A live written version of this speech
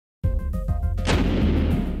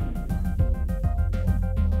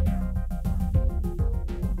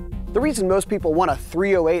The reason most people want a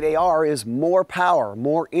 .308 AR is more power,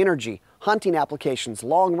 more energy, hunting applications,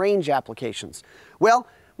 long-range applications. Well,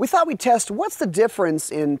 we thought we'd test what's the difference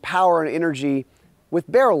in power and energy with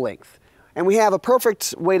barrel length. And we have a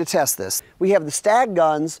perfect way to test this. We have the Stag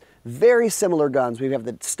guns, very similar guns. We have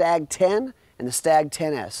the Stag 10 and the Stag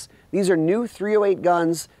 10S. These are new .308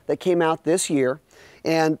 guns that came out this year.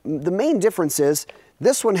 And the main difference is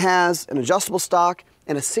this one has an adjustable stock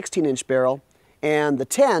and a 16-inch barrel, and the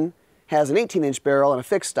 10 has an 18-inch barrel and a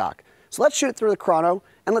fixed stock. So let's shoot it through the chrono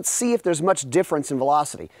and let's see if there's much difference in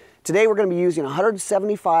velocity. Today we're going to be using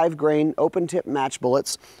 175 grain open tip match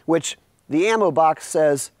bullets, which the ammo box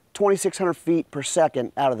says 2,600 feet per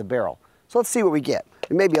second out of the barrel. So let's see what we get.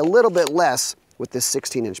 It may be a little bit less with this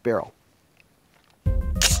 16-inch barrel.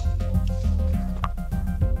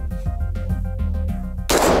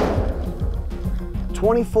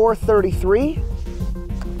 .2433,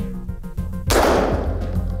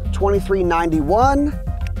 2391,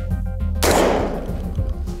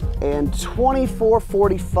 and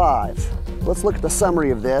 2445. Let's look at the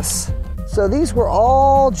summary of this. So these were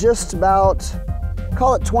all just about,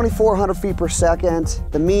 call it 2,400 feet per second.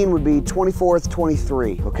 The mean would be 24th,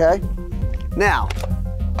 23, okay? Now,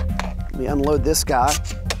 let me unload this guy.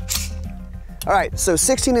 All right, so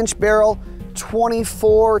 16-inch barrel,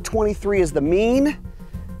 24, 23 is the mean.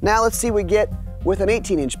 Now let's see what we get with an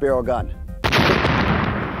 18-inch barrel gun.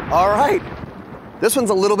 All right, this one's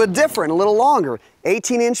a little bit different, a little longer.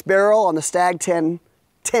 18-inch barrel on the Stag 10,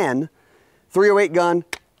 308 gun,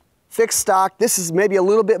 fixed stock. This is maybe a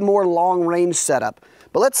little bit more long-range setup.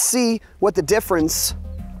 But let's see what the difference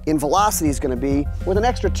in velocity is going to be with an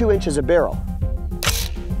extra 2 inches of barrel.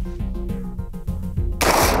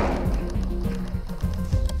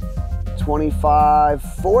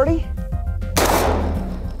 .2540,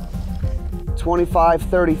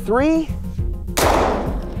 2533,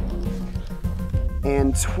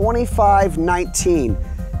 and 2519.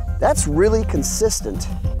 That's really consistent.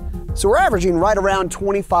 So we're averaging right around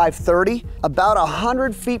 2530, about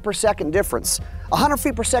 100 feet per second difference. 100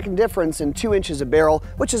 feet per second difference in 2 inches of barrel,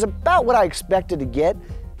 which is about what I expected to get.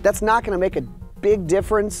 That's not going to make a big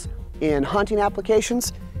difference in hunting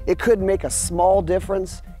applications. It could make a small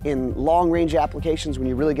difference in long-range applications when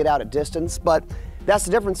you really get out at distance, but that's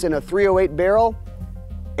the difference in a .308 barrel,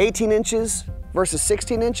 18 inches versus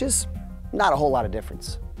 16 inches, not a whole lot of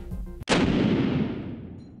difference.